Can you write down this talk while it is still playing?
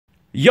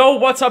Yo,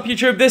 what's up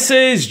YouTube? This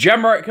is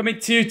Jammerit coming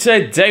to you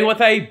today with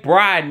a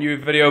brand new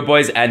video,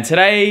 boys. And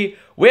today,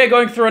 we're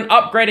going through and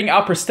upgrading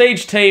our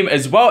prestige team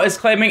as well as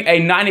claiming a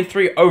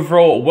 93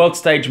 overall World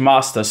Stage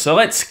Master. So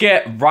let's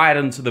get right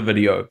into the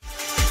video.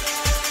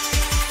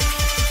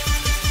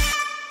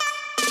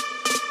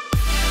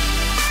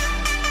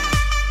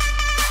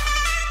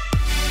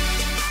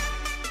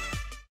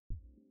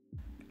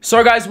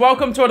 So guys,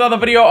 welcome to another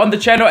video on the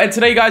channel, and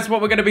today guys, what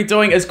we're going to be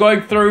doing is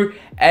going through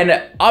and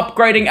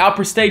upgrading our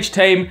prestige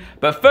team.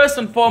 But first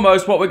and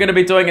foremost, what we're going to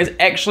be doing is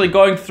actually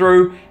going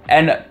through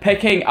and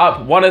picking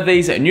up one of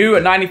these new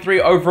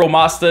 93 overall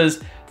masters.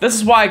 This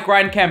is why I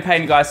grind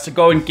campaign, guys, to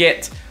go and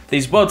get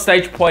these world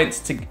stage points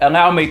to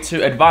allow me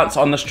to advance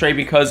on this tree,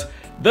 because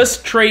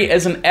this tree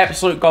is an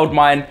absolute gold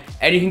mine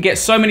and you can get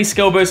so many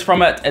skill boosts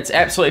from it. It's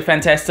absolutely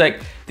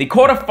fantastic. The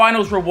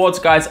quarterfinals rewards,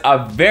 guys,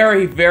 are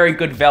very, very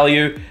good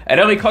value. It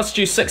only costs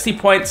you 60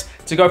 points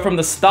to go from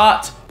the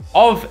start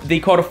of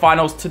the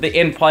quarterfinals to the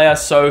end player.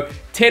 So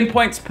 10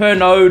 points per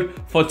node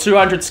for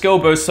 200 skill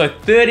boosts. So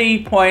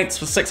 30 points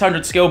for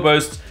 600 skill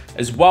boosts,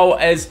 as well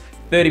as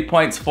 30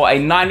 points for a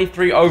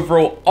 93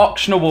 overall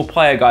auctionable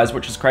player, guys,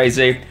 which is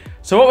crazy.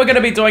 So what we're going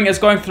to be doing is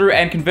going through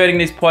and converting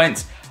these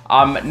points.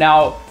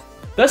 Now,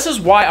 this is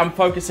why I'm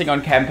focusing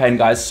on campaign,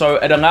 guys. So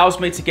it allows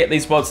me to get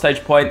these world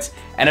stage points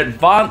and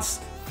advance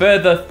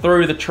further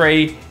through the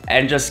tree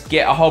and just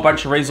get a whole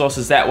bunch of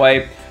resources that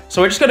way.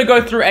 So we're just going to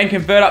go through and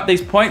convert up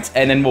these points,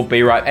 and then we'll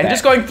be right back. And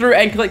just going through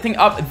and collecting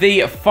up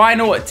the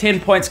final 10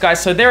 points,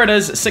 guys. So there it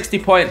is, 60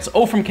 points,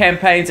 all from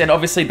campaigns and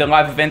obviously the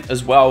live event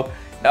as well.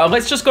 Now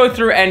let's just go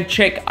through and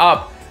check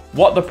up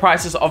what the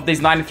prices of these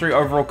 93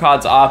 overall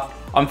cards are.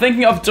 I'm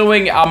thinking of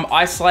doing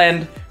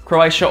Iceland,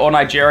 Croatia, or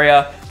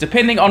Nigeria,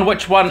 depending on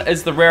which one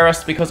is the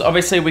rarest, because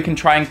obviously we can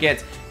try and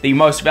get the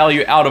most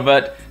value out of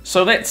it.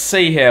 So let's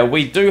see here.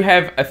 We do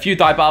have a few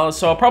Dybalas,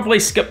 so I'll probably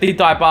skip the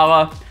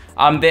Dybala.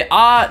 There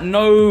are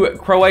no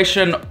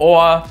Croatian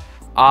or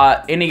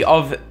any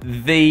of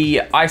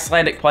the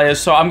Icelandic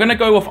players, so I'm going to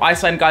go with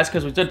Iceland, guys,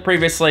 because we did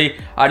previously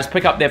just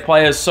pick up their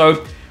players.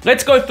 So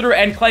let's go through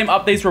and claim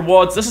up these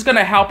rewards. This is going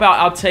to help out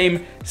our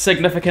team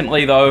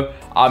significantly, though,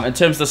 in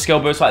terms of the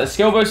skill boosts. Like, the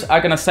skill boosts are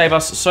going to save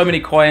us so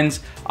many coins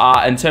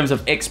in terms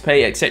of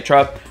XP,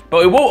 etc. But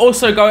we will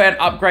also go and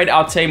upgrade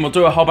our team. We'll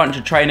do a whole bunch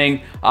of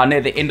training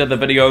near the end of the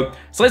video.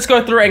 So let's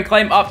go through and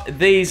claim up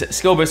these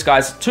skill boosts,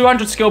 guys.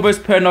 200 skill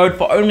boosts per node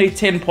for only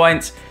 10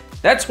 points.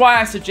 That's why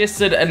I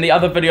suggested in the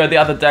other video the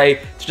other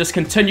day to just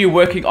continue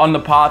working on the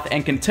path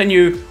and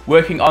continue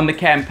working on the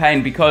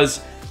campaign,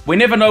 because we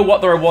never know what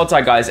the rewards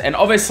are, guys. And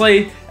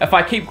obviously, if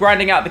I keep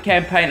grinding out the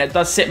campaign, it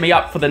does set me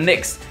up for the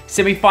next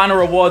semi-final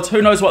rewards.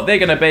 Who knows what they're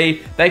going to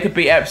be? They could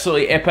be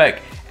absolutely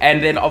epic.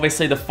 And then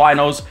obviously the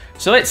finals.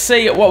 So let's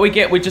see what we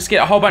get. We just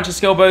get a whole bunch of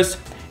skill boosts.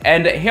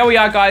 And here we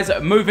are, guys,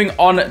 moving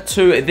on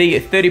to the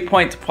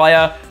 30-point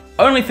player.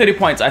 Only 30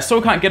 points. I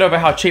still can't get over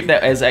how cheap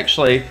that is,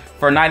 actually,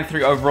 for a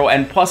 93 overall.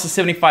 And plus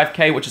a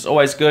 75k, which is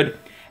always good.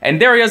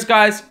 And there he is,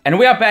 guys. And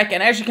we are back.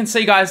 And as you can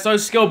see, guys,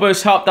 those skill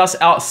boosts helped us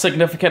out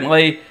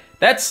significantly.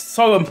 That's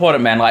so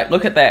important, man. Like,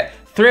 look at that.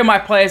 3 of my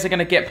players are going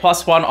to get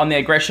 +1 on the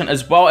aggression,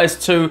 as well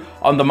as 2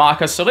 on the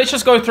marker. So let's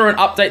just go through and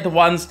update the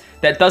ones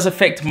that does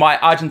affect my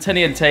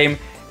Argentinian team.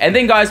 And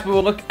then, guys, we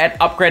will look at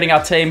upgrading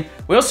our team.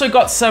 We also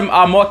got some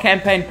more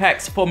campaign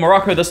packs for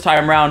Morocco this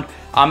time around.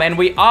 And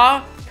we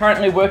are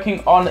currently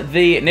working on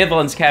the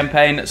Netherlands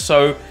campaign.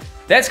 So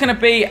that's going to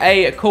be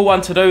a cool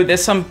one to do.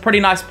 There's some pretty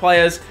nice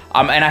players.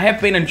 And I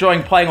have been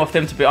enjoying playing with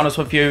them, to be honest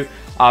with you.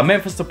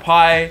 Memphis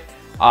Depay,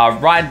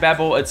 Ryan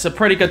Babel. It's a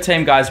pretty good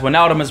team, guys.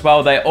 Wijnaldum as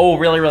well. They're all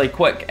really, really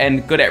quick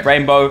and good at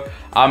Rainbow.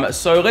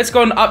 So let's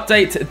go and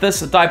update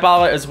this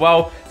Dybala as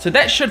well. So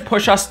that should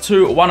push us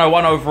to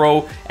 101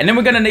 overall. And then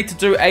we're going to need to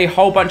do a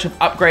whole bunch of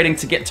upgrading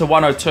to get to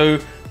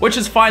 102. Which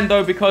is fine,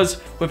 though,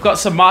 because we've got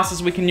some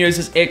masters we can use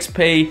as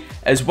XP,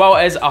 as well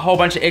as a whole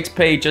bunch of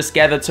XP just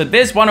gathered. So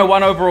there's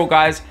 101 overall,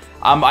 guys.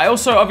 I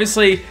also,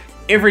 obviously,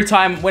 every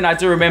time when I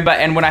do remember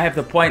and when I have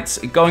the points,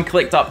 go and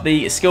collect up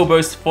the skill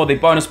boost for the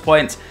bonus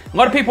points. A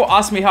lot of people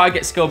ask me how I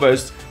get skill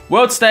boost.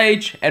 World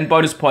stage and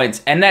bonus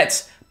points. And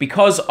that's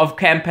because of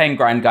campaign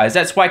grind, guys.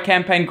 That's why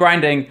campaign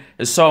grinding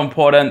is so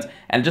important,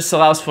 and it just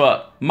allows for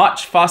a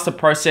much faster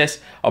process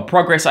of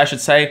progress, I should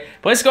say.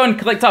 But let's go and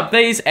collect up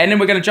these, and then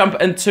we're going to jump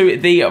into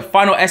the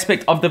final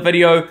aspect of the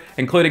video,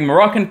 including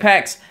Moroccan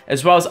packs,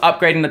 as well as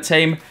upgrading the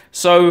team.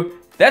 So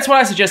that's what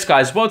I suggest,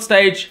 guys. World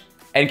stage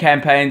and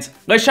campaigns.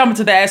 Let's jump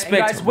into the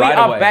aspect. Guys, we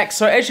are back.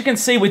 So as you can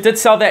see, we did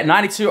sell that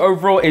 92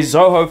 overall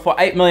Izoho for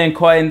 8 million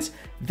coins.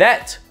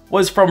 That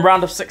was from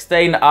round of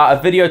 16, a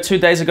video 2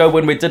 days ago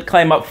when we did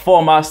claim up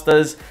 4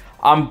 masters.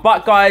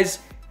 But guys,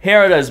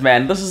 here it is,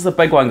 man. This is the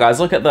big one, guys.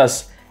 Look at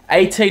this.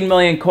 18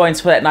 million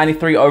coins for that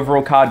 93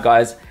 overall card,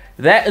 guys.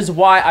 That is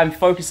why I'm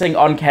focusing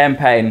on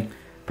campaign.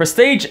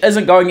 Prestige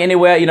isn't going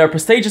anywhere. You know,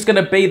 Prestige is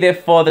going to be there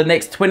for the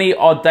next 20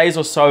 odd days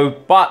or so,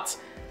 but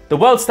the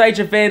World Stage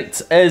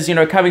event is, you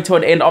know, coming to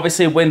an end,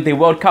 obviously, when the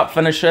World Cup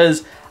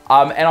finishes.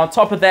 And on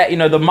top of that, you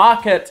know, the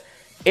market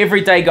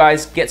every day,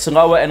 guys, gets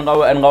lower and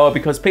lower and lower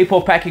because people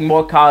are packing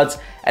more cards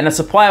and the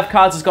supply of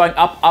cards is going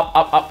up, up,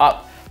 up, up,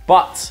 up.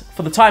 But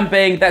for the time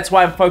being, that's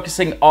why I'm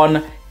focusing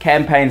on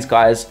campaigns,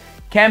 guys.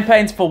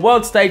 Campaigns for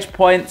world stage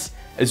points,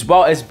 as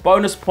well as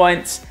bonus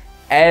points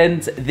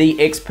and the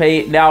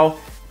XP. Now,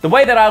 the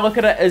way that I look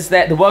at it is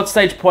that the world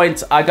stage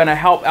points are going to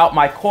help out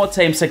my core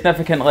team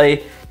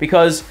significantly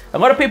because a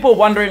lot of people are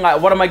wondering,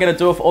 like, what am I going to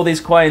do with all these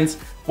coins?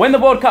 When the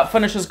World Cup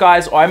finishes,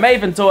 guys, or I may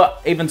even do it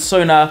even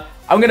sooner,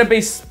 I'm going to be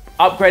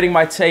upgrading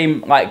my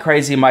team like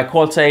crazy, my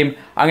core team.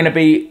 I'm going to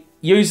be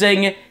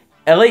using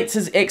elites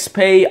as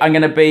XP. I'm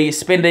going to be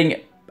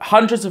spending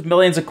hundreds of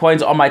millions of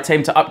coins on my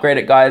team to upgrade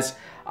it, guys.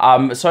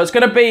 So it's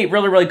going to be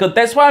really, really good.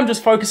 That's why I'm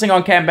just focusing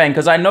on campaign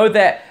because I know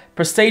that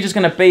prestige is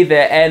going to be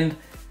there, and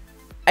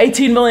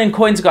 18 million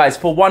coins, guys,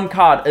 for one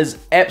card is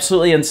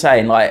absolutely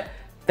insane. Like,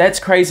 that's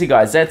crazy,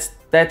 guys.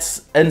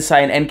 That's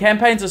insane. And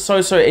campaigns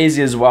are so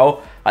easy as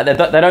well. Like,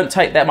 they don't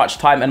take that much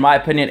time, in my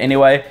opinion,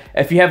 anyway.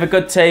 If you have a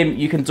good team,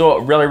 you can do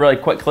it really, really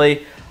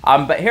quickly.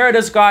 But here it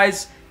is,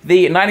 guys.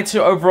 The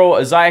 92 overall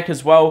Isaac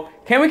as well.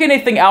 Can we get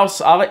anything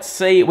else? Let's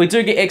see. We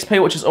do get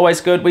XP, which is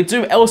always good. We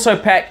do also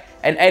pack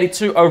an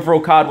 82 overall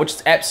card, which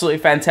is absolutely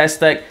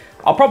fantastic.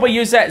 I'll probably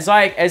use that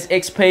Zayek as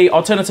XP.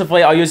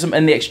 Alternatively, I'll use them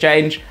in the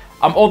exchange.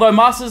 Although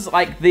masters,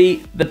 like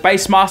the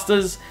base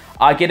masters,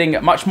 are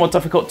getting much more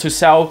difficult to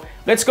sell.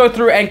 Let's go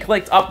through and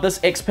collect up this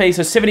XP.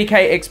 So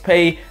 70k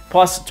XP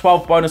plus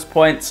 12 bonus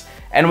points.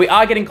 And we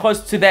are getting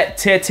close to that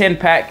tier 10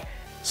 pack.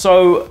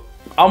 So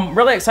I'm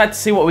really excited to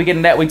see what we get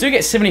in that. We do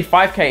get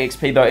 75k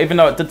XP though, even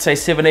though it did say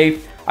 70.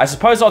 I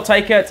suppose I'll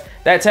take it.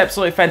 That's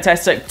absolutely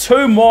fantastic.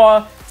 2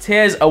 more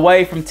tiers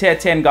away from tier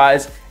 10,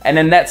 guys. And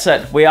then that's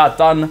it. We are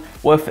done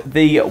with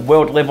the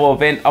world level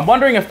event. I'm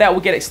wondering if that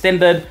will get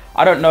extended.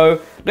 I don't know.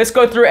 Let's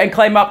go through and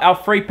claim up our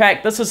free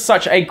pack. This is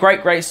such a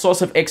great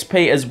source of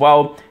XP as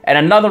well. And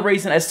another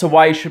reason as to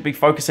why you should be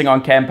focusing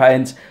on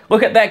campaigns.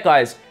 Look at that,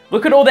 guys.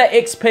 Look at all that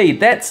XP.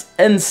 That's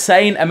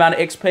insane amount of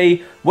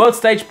XP. World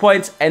stage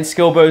points and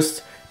skill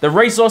boost. The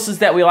resources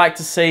that we like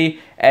to see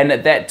and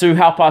that do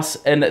help us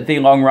in the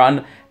long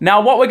run.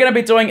 Now, what we're going to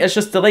be doing is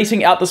just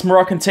deleting out this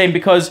Moroccan team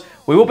because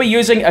we will be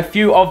using a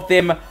few of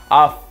them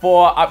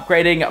for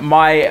upgrading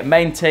my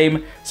main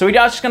team. So we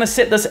are just going to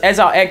set this as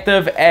our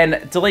active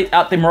and delete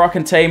out the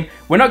Moroccan team.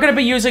 We're not going to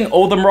be using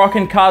all the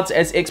Moroccan cards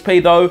as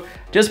XP though,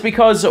 just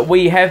because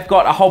we have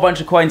got a whole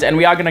bunch of coins and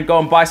we are going to go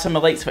and buy some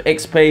elites for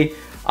XP,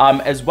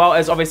 as well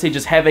as obviously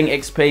just having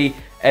XP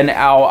in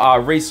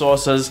our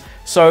resources.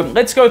 So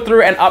let's go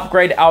through and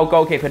upgrade our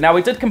goalkeeper. Now,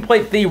 we did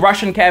complete the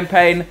Russian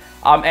campaign,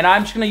 and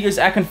I'm just going to use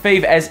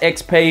Akinfeev as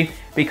XP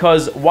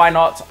because why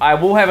not? I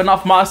will have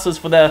enough masters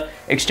for the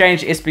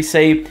exchange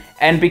SBC,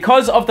 and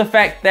because of the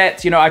fact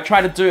that, you know, I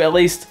try to do at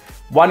least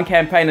one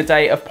campaign a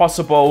day if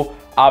possible.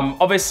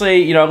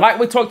 Obviously, you know, like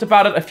we talked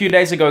about it a few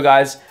days ago,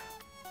 guys,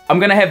 I'm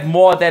going to have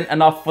more than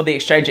enough for the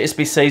exchange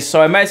SBCs,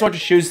 so I may as well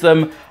just use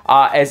them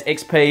as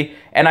XP.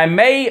 And I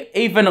may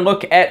even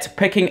look at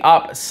picking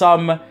up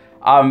some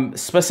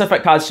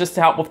specific cards just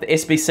to help with the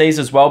SBCs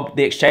as well,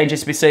 the exchange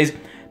SBCs.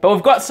 But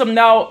we've got some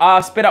now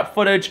sped up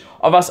footage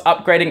of us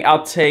upgrading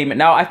our team.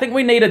 Now, I think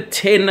we needed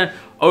 10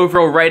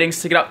 overall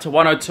ratings to get up to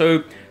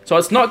 102. So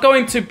it's not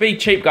going to be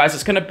cheap, guys.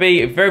 It's going to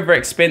be very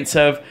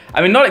expensive.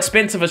 I mean, not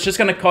expensive. It's just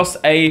going to cost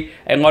a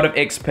lot of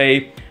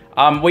XP.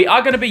 We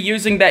are going to be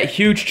using that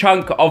huge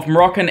chunk of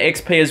Moroccan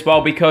XP as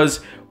well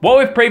because what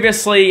we've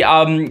previously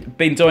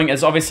been doing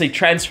is obviously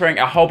transferring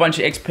a whole bunch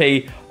of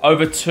XP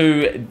over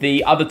to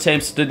the other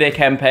teams to do their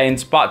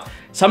campaigns, but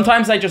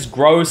sometimes they just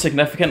grow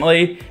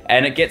significantly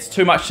and it gets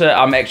too much to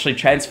actually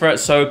transfer it.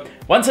 So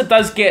once it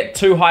does get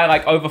too high,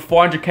 like over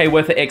 400k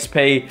worth of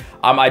XP,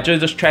 I do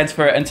just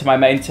transfer it into my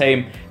main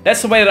team.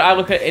 That's the way that I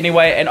look at it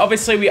anyway. And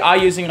obviously we are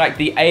using like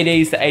the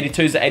 80s, the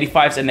 82s, the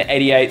 85s, and the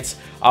 88s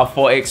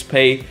for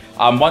XP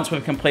once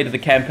we've completed the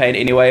campaign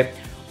anyway.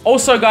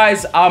 Also,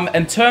 guys,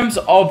 in terms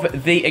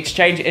of the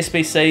exchange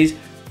SBCs,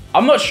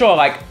 I'm not sure,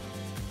 like,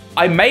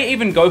 I may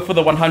even go for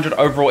the 100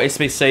 overall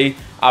SBC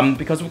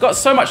because we've got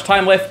so much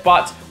time left,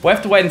 but we'll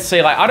have to wait and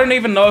see. Like, I don't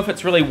even know if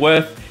it's really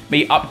worth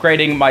me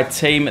upgrading my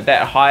team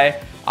that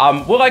high.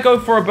 Will I go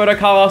for Roberto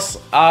Carlos?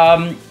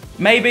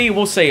 Maybe,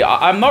 we'll see.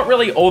 I'm not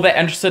really all that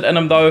interested in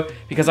him though,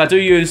 because I do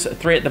use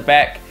 3 at the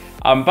back.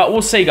 But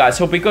we'll see, guys.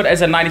 He'll be good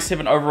as a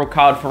 97 overall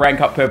card for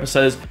rank up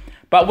purposes.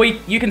 But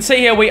you can see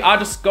here, we are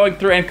just going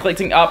through and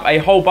collecting up a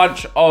whole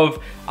bunch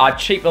of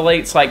cheap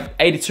elites, like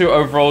 82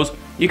 overalls.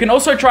 You can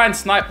also try and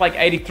snipe like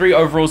 83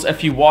 overalls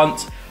if you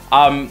want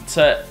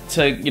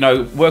to you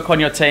know, work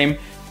on your team.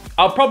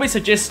 I'll probably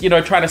suggest, you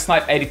know, trying to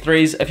snipe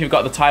 83s if you've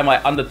got the time,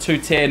 like under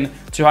 210,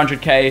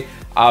 200k.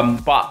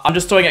 But I'm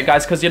just doing it,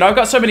 guys, because, you know, I've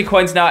got so many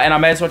coins now and I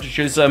may as well just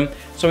use them.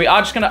 So we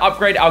are just going to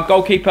upgrade our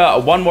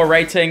goalkeeper 1 more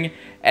rating.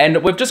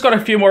 And we've just got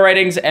a few more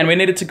ratings and we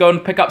needed to go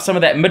and pick up some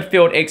of that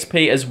midfield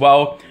XP as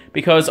well,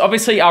 because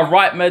obviously our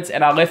right mids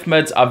and our left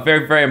mids are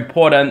very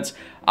important.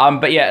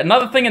 But yeah,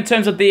 another thing in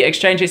terms of the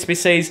exchange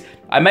SBCs,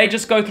 I may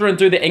just go through and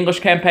do the English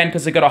campaign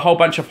because they've got a whole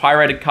bunch of high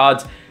rated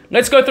cards.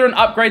 let's go through and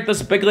upgrade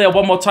this Biglia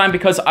one more time,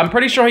 because I'm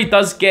pretty sure he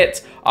does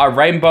get a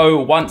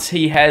rainbow once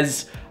he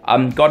has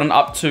gotten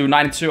up to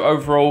 92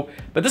 overall.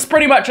 But this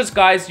pretty much is,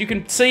 guys. You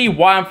can see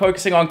why I'm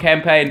focusing on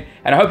campaign,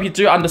 and I hope you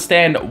do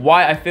understand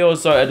why I feel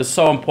as though it is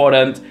so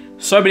important.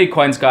 So many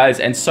coins, guys,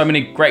 and so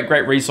many great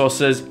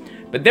resources.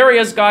 But there he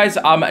is, guys.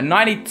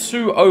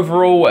 92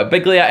 overall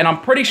Biglia, and I'm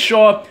pretty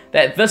sure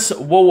that this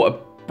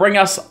will bring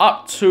us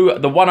up to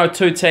the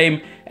 102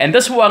 team, and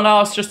this will allow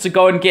us just to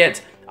go and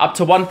get up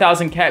to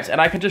 1,000 caps, and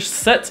I can just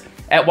sit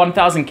at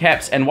 1,000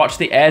 caps and watch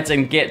the ads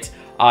and get,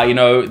 you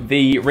know,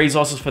 the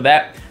resources for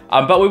that.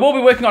 But we will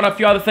be working on a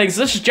few other things.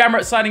 This is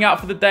Jammerit signing out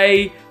for the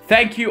day.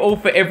 Thank you all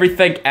for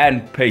everything,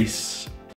 and peace.